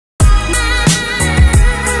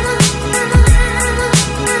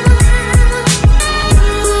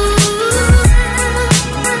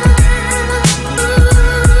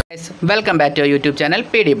Welcome back to our YouTube channel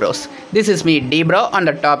PD Bros. This is me D Bro on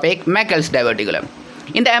the topic Meckel's diverticulum.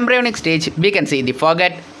 In the embryonic stage, we can see the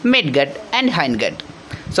foregut, midgut and hindgut.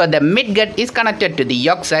 So the midgut is connected to the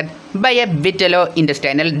yolk sac by a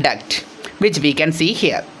vitello-intestinal duct, which we can see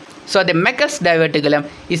here. So the Meckel's diverticulum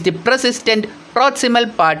is the persistent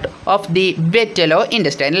proximal part of the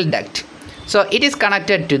vitello-intestinal duct. So it is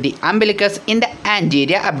connected to the umbilicus in the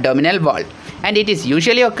anterior abdominal wall, and it is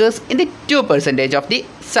usually occurs in the 2% of the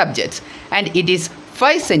subjects, and it is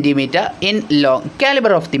 5 cm in long.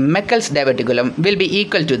 Caliber of the Meckel's diverticulum will be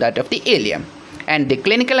equal to that of the ileum, and the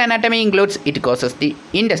clinical anatomy includes it causes the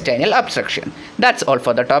intestinal obstruction. That's all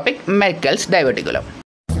for the topic Meckel's diverticulum.